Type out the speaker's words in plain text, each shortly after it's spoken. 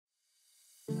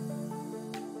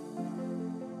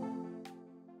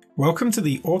Welcome to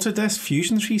the Autodesk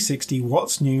Fusion 360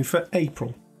 What's New for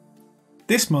April.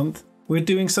 This month, we're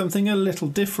doing something a little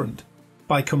different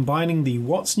by combining the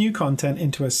What's New content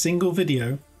into a single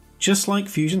video, just like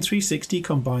Fusion 360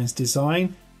 combines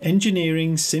design,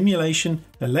 engineering, simulation,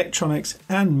 electronics,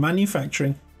 and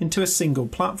manufacturing into a single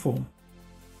platform.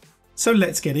 So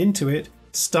let's get into it,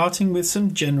 starting with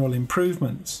some general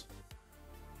improvements.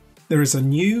 There is a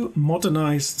new,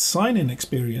 modernized sign-in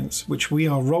experience which we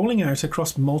are rolling out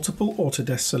across multiple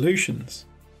Autodesk solutions.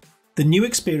 The new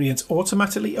experience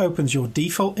automatically opens your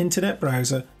default internet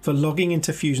browser for logging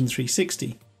into Fusion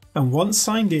 360, and once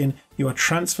signed in, you are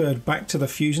transferred back to the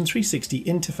Fusion 360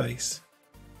 interface.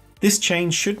 This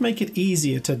change should make it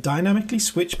easier to dynamically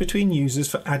switch between users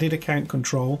for added account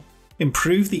control,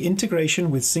 improve the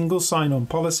integration with single sign-on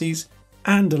policies,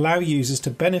 and allow users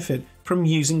to benefit from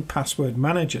using password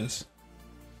managers.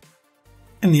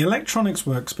 In the electronics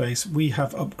workspace, we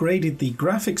have upgraded the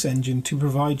graphics engine to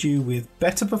provide you with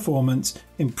better performance,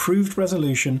 improved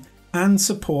resolution, and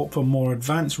support for more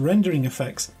advanced rendering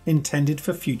effects intended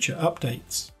for future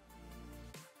updates.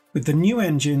 With the new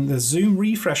engine, the zoom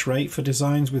refresh rate for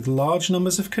designs with large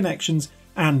numbers of connections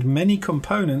and many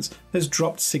components has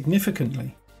dropped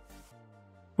significantly.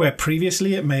 Where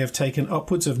previously it may have taken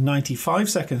upwards of 95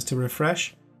 seconds to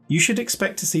refresh, you should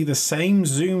expect to see the same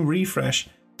zoom refresh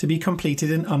to be completed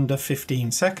in under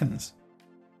 15 seconds.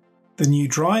 The new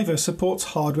driver supports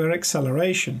hardware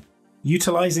acceleration,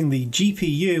 utilizing the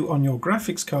GPU on your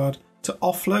graphics card to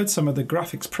offload some of the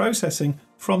graphics processing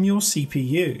from your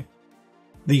CPU.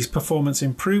 These performance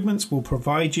improvements will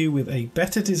provide you with a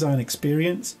better design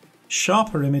experience,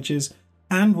 sharper images,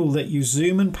 and will let you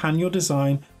zoom and pan your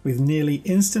design with nearly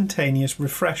instantaneous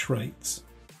refresh rates.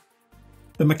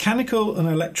 The mechanical and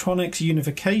electronics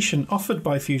unification offered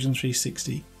by Fusion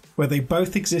 360, where they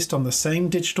both exist on the same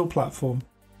digital platform,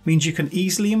 means you can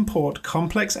easily import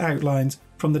complex outlines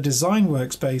from the design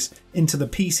workspace into the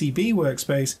PCB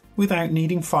workspace without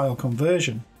needing file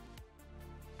conversion.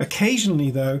 Occasionally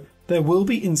though, there will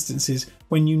be instances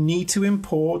when you need to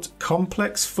import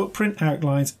complex footprint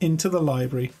outlines into the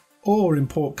library or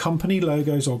import company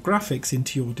logos or graphics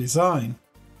into your design.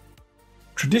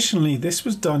 Traditionally, this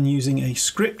was done using a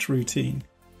script routine,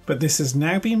 but this has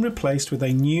now been replaced with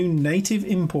a new native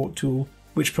import tool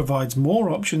which provides more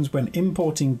options when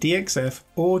importing DXF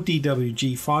or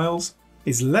DWG files,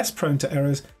 is less prone to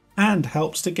errors, and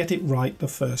helps to get it right the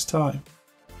first time.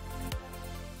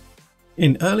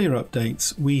 In earlier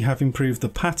updates, we have improved the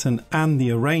pattern and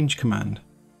the arrange command,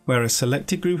 where a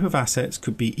selected group of assets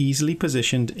could be easily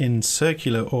positioned in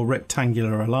circular or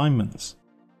rectangular alignments.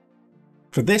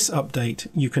 For this update,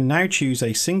 you can now choose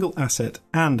a single asset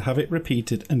and have it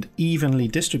repeated and evenly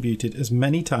distributed as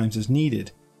many times as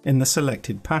needed in the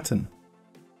selected pattern.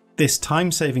 This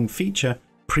time-saving feature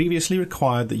previously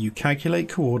required that you calculate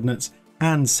coordinates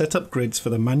and set up grids for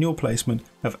the manual placement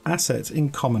of assets in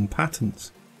common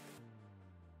patterns.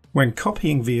 When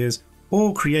copying vias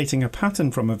or creating a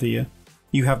pattern from a via,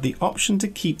 you have the option to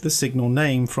keep the signal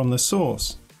name from the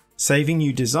source, saving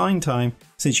you design time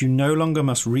since you no longer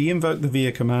must re-invoke the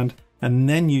via command and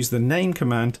then use the name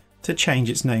command to change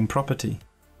its name property.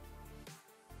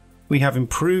 We have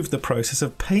improved the process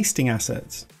of pasting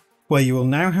assets, where you will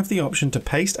now have the option to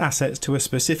paste assets to a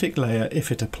specific layer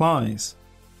if it applies.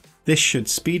 This should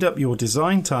speed up your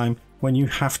design time when you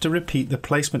have to repeat the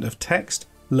placement of text,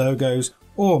 logos,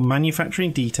 or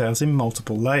manufacturing details in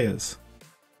multiple layers.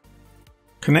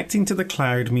 Connecting to the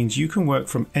cloud means you can work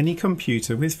from any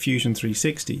computer with Fusion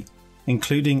 360,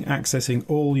 including accessing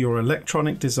all your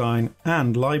electronic design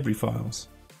and library files.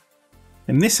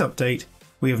 In this update,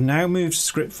 we have now moved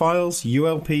script files,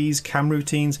 ULPs, CAM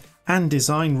routines, and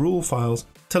design rule files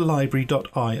to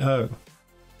library.io,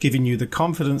 giving you the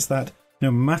confidence that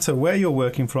no matter where you're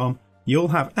working from, you'll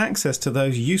have access to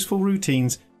those useful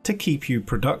routines to keep you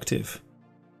productive.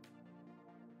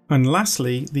 And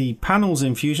lastly, the panels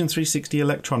in Fusion 360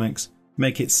 Electronics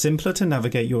make it simpler to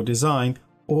navigate your design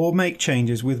or make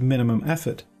changes with minimum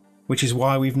effort, which is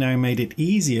why we've now made it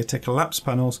easier to collapse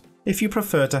panels if you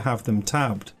prefer to have them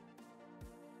tabbed.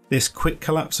 This quick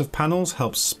collapse of panels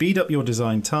helps speed up your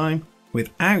design time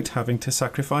without having to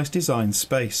sacrifice design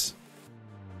space.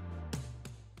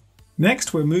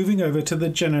 Next, we're moving over to the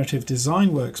generative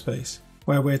design workspace,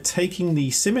 where we're taking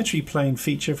the symmetry plane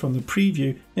feature from the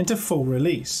preview into full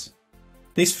release.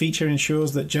 This feature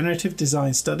ensures that generative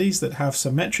design studies that have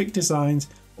symmetric designs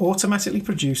automatically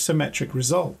produce symmetric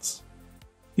results.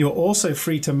 You're also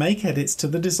free to make edits to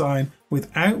the design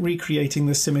without recreating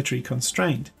the symmetry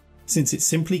constraint, since it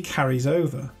simply carries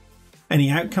over. Any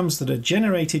outcomes that are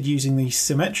generated using the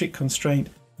symmetric constraint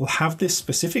will have this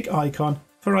specific icon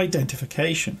for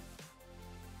identification.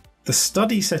 The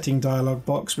study setting dialog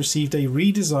box received a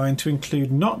redesign to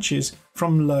include notches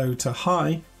from low to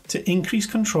high to increase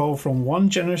control from one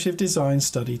generative design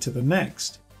study to the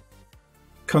next.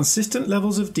 Consistent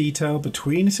levels of detail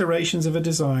between iterations of a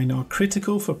design are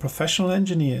critical for professional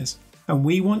engineers, and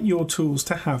we want your tools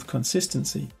to have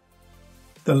consistency.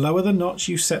 The lower the notch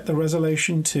you set the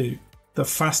resolution to, the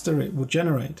faster it will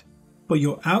generate, but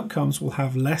your outcomes will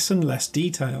have less and less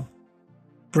detail.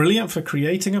 Brilliant for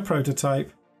creating a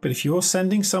prototype, but if you're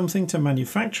sending something to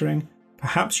manufacturing,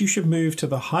 perhaps you should move to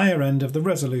the higher end of the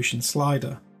resolution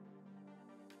slider.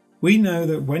 We know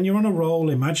that when you're on a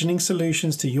roll imagining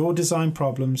solutions to your design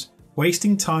problems,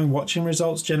 wasting time watching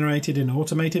results generated in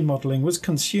automated modeling was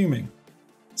consuming.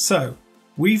 So,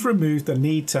 we've removed the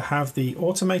need to have the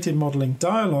automated modeling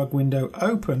dialog window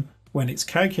open when it's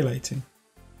calculating.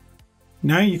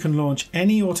 Now you can launch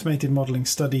any automated modeling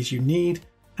studies you need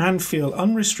and feel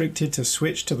unrestricted to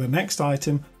switch to the next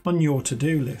item on your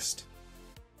to-do list.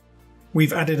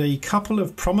 We've added a couple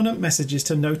of prominent messages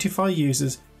to notify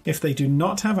users if they do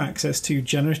not have access to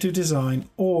generative design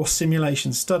or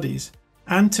simulation studies,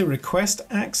 and to request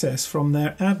access from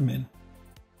their admin.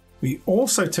 We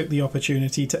also took the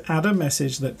opportunity to add a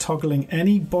message that toggling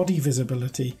any body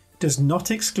visibility does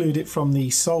not exclude it from the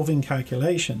solving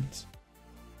calculations.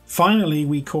 Finally,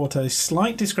 we caught a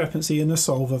slight discrepancy in the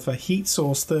solver for heat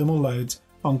source thermal loads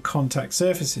on contact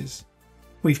surfaces.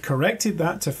 We've corrected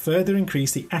that to further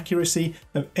increase the accuracy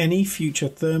of any future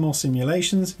thermal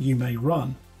simulations you may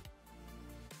run.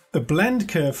 The blend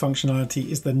curve functionality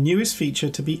is the newest feature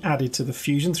to be added to the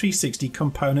Fusion 360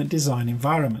 component design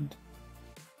environment.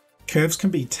 Curves can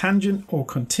be tangent or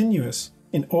continuous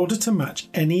in order to match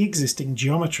any existing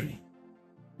geometry.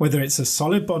 Whether it's a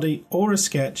solid body or a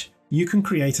sketch, you can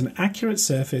create an accurate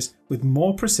surface with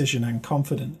more precision and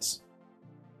confidence.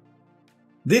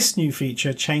 This new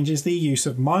feature changes the use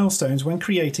of milestones when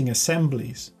creating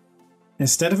assemblies.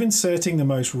 Instead of inserting the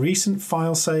most recent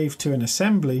file save to an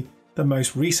assembly, the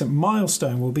most recent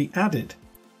milestone will be added.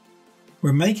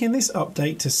 We're making this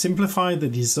update to simplify the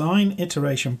design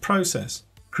iteration process,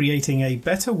 creating a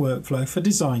better workflow for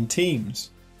design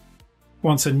teams.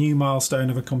 Once a new milestone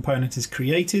of a component is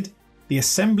created, the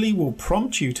assembly will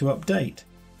prompt you to update.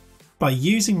 By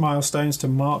using milestones to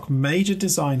mark major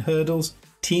design hurdles,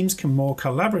 teams can more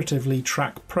collaboratively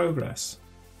track progress.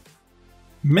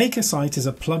 MakerSite is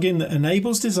a plugin that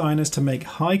enables designers to make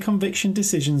high-conviction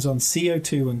decisions on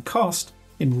CO2 and cost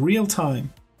in real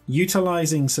time,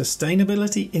 utilizing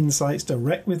sustainability insights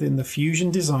direct within the Fusion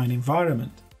design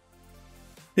environment.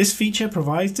 This feature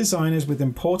provides designers with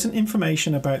important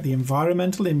information about the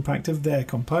environmental impact of their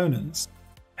components,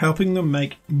 helping them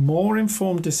make more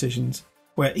informed decisions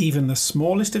where even the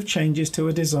smallest of changes to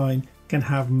a design can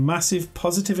have massive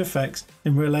positive effects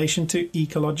in relation to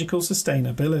ecological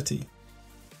sustainability.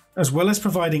 As well as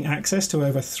providing access to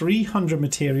over 300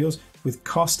 materials with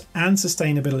cost and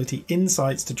sustainability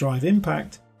insights to drive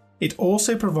impact, it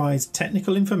also provides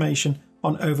technical information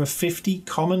on over 50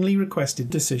 commonly requested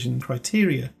decision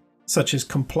criteria, such as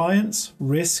compliance,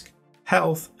 risk,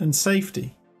 health, and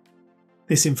safety.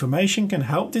 This information can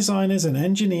help designers and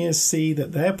engineers see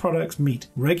that their products meet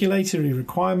regulatory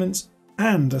requirements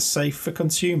and are safe for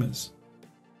consumers.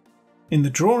 In the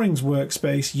Drawings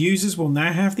workspace, users will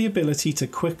now have the ability to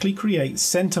quickly create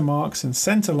center marks and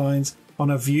center lines on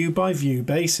a view-by-view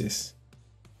basis.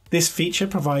 This feature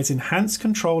provides enhanced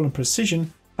control and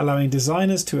precision, allowing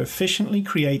designers to efficiently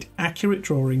create accurate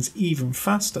drawings even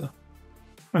faster.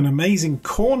 An amazing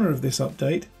corner of this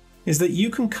update is that you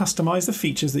can customize the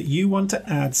features that you want to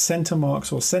add center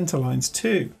marks or center lines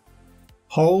to.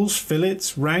 Holes,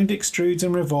 fillets, round extrudes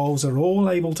and revolves are all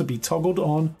able to be toggled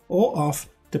on or off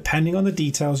depending on the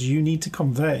details you need to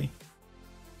convey.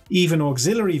 Even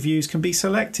auxiliary views can be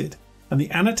selected, and the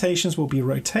annotations will be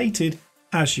rotated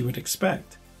as you would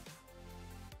expect.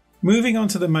 Moving on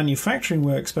to the manufacturing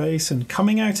workspace and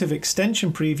coming out of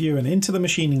extension preview and into the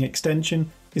machining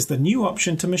extension is the new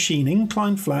option to machine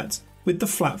inclined flats with the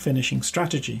flat finishing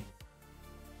strategy.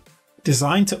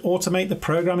 Designed to automate the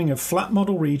programming of flat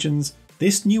model regions,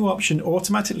 this new option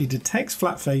automatically detects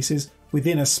flat faces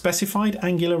within a specified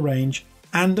angular range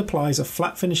and applies a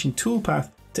flat finishing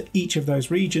toolpath to each of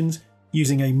those regions,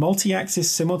 using a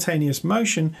multi-axis simultaneous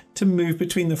motion to move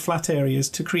between the flat areas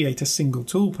to create a single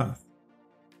toolpath.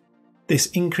 This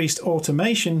increased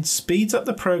automation speeds up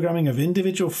the programming of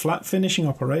individual flat finishing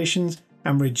operations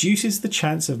and reduces the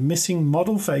chance of missing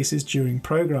model faces during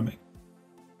programming.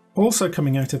 Also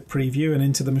coming out of preview and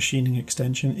into the machining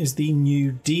extension is the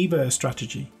new deburr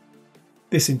strategy.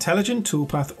 This intelligent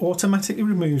toolpath automatically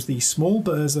removes the small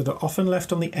burrs that are often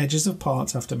left on the edges of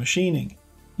parts after machining,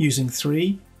 using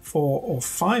 3, 4 or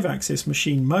 5 axis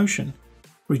machine motion,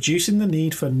 reducing the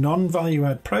need for non-value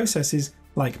add processes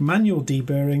like manual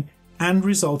deburring and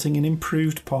resulting in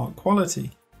improved part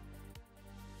quality.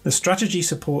 The strategy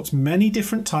supports many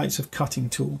different types of cutting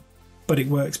tool, but it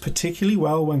works particularly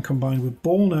well when combined with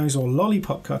ball nose or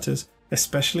lollipop cutters,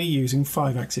 especially using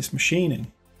 5-axis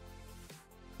machining.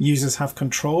 Users have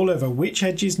control over which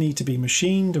edges need to be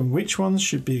machined and which ones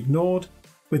should be ignored,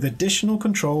 with additional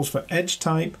controls for edge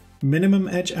type, minimum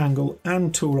edge angle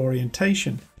and tool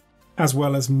orientation, as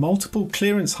well as multiple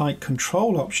clearance height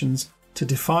control options to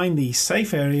define the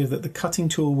safe area that the cutting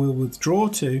tool will withdraw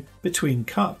to between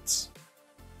cuts.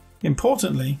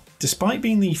 Importantly, despite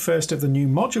being the first of the new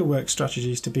module work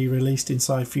strategies to be released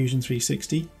inside Fusion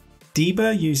 360,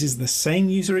 Deburr uses the same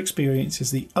user experience as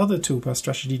the other toolpath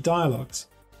strategy dialogues,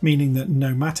 meaning that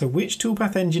no matter which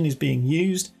toolpath engine is being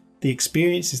used, the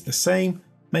experience is the same,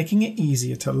 making it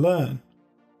easier to learn.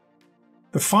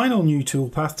 The final new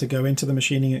toolpath to go into the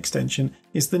machining extension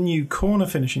is the new corner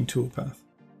finishing toolpath.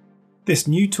 This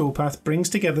new toolpath brings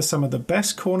together some of the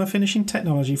best corner finishing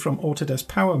technology from Autodesk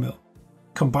PowerMill,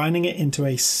 combining it into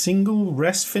a single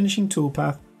rest finishing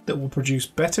toolpath that will produce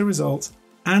better results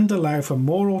and allow for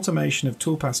more automation of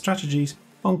toolpath strategies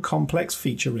on complex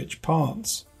feature-rich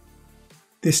parts.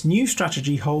 This new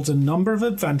strategy holds a number of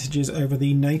advantages over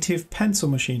the native pencil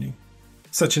machining,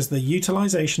 such as the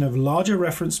utilization of larger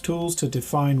reference tools to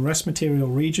define rest material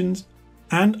regions,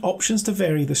 and options to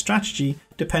vary the strategy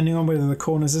depending on whether the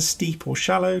corners are steep or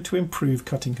shallow to improve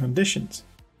cutting conditions,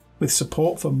 with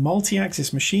support for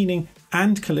multi-axis machining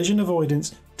and collision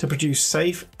avoidance to produce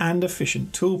safe and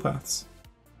efficient toolpaths.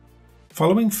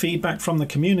 Following feedback from the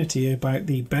community about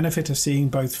the benefit of seeing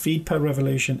both feed per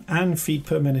revolution and feed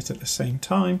per minute at the same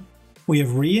time, we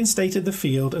have reinstated the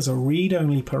field as a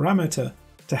read-only parameter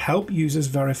to help users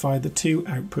verify the two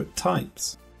output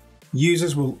types.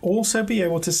 Users will also be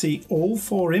able to see all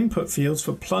 4 input fields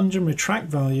for plunge and retract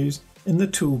values in the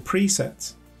tool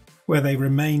presets, where they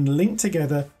remain linked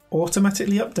together,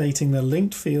 automatically updating the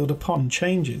linked field upon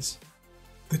changes.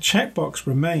 The checkbox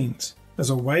remains as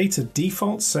a way to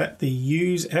default set the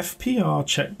Use FPR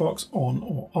checkbox on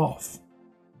or off.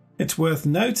 It's worth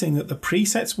noting that the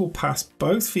presets will pass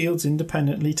both fields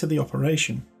independently to the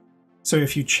operation, so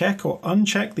if you check or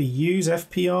uncheck the Use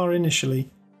FPR initially,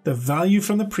 the value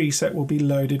from the preset will be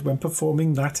loaded when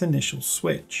performing that initial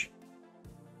switch.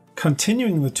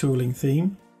 Continuing the tooling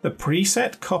theme, the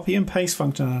preset copy and paste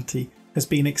functionality has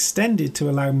been extended to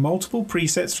allow multiple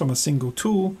presets from a single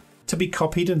tool to be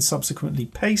copied and subsequently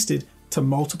pasted to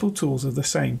multiple tools of the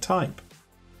same type.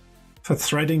 For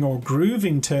threading or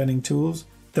grooving turning tools,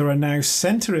 there are now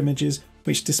center images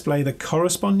which display the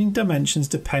corresponding dimensions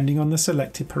depending on the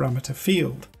selected parameter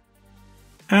field.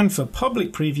 And for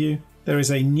public preview, there is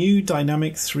a new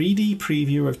dynamic 3D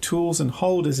preview of tools and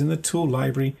holders in the tool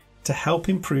library to help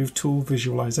improve tool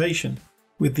visualization,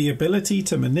 with the ability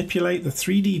to manipulate the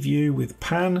 3D view with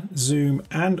pan, zoom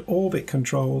and orbit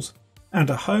controls, and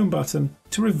a home button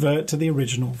to revert to the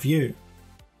original view.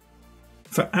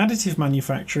 For additive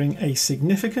manufacturing, a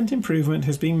significant improvement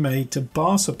has been made to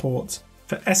bar supports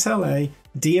for SLA,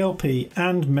 DLP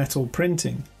and metal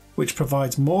printing, which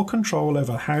provides more control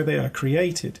over how they are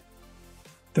created.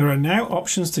 There are now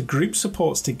options to group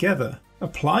supports together,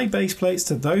 apply base plates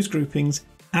to those groupings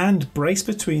and brace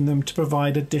between them to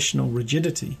provide additional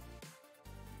rigidity.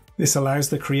 This allows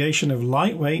the creation of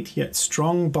lightweight yet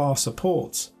strong bar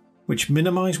supports, which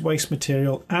minimize waste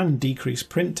material and decrease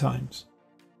print times.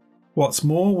 What's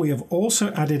more, we have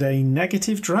also added a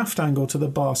negative draft angle to the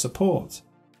bar support,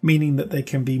 meaning that they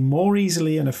can be more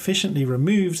easily and efficiently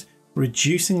removed,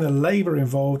 reducing the labour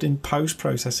involved in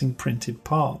post-processing printed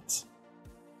parts.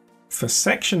 For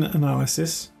section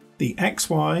analysis, the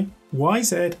XY,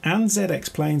 YZ and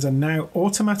ZX planes are now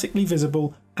automatically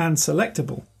visible and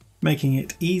selectable, making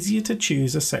it easier to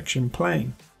choose a section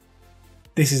plane.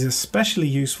 This is especially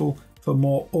useful for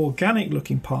more organic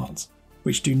looking parts,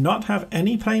 which do not have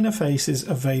any planar faces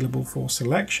available for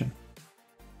selection.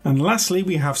 And lastly,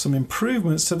 we have some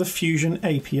improvements to the Fusion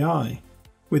API,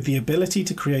 with the ability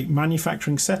to create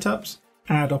manufacturing setups,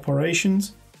 add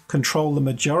operations, control the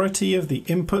majority of the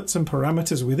inputs and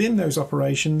parameters within those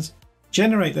operations,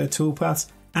 generate their toolpaths,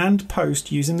 and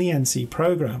post using the NC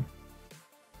program.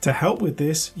 To help with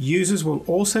this, users will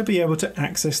also be able to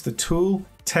access the tool,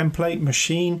 template,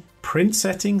 machine, print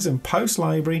settings and post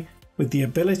library with the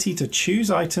ability to choose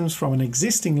items from an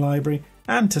existing library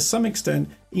and to some extent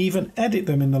even edit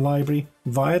them in the library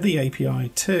via the API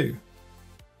too.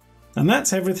 And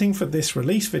that's everything for this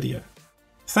release video.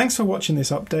 Thanks for watching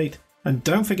this update, and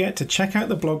don't forget to check out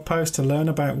the blog post to learn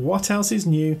about what else is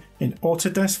new in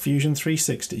Autodesk Fusion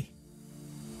 360.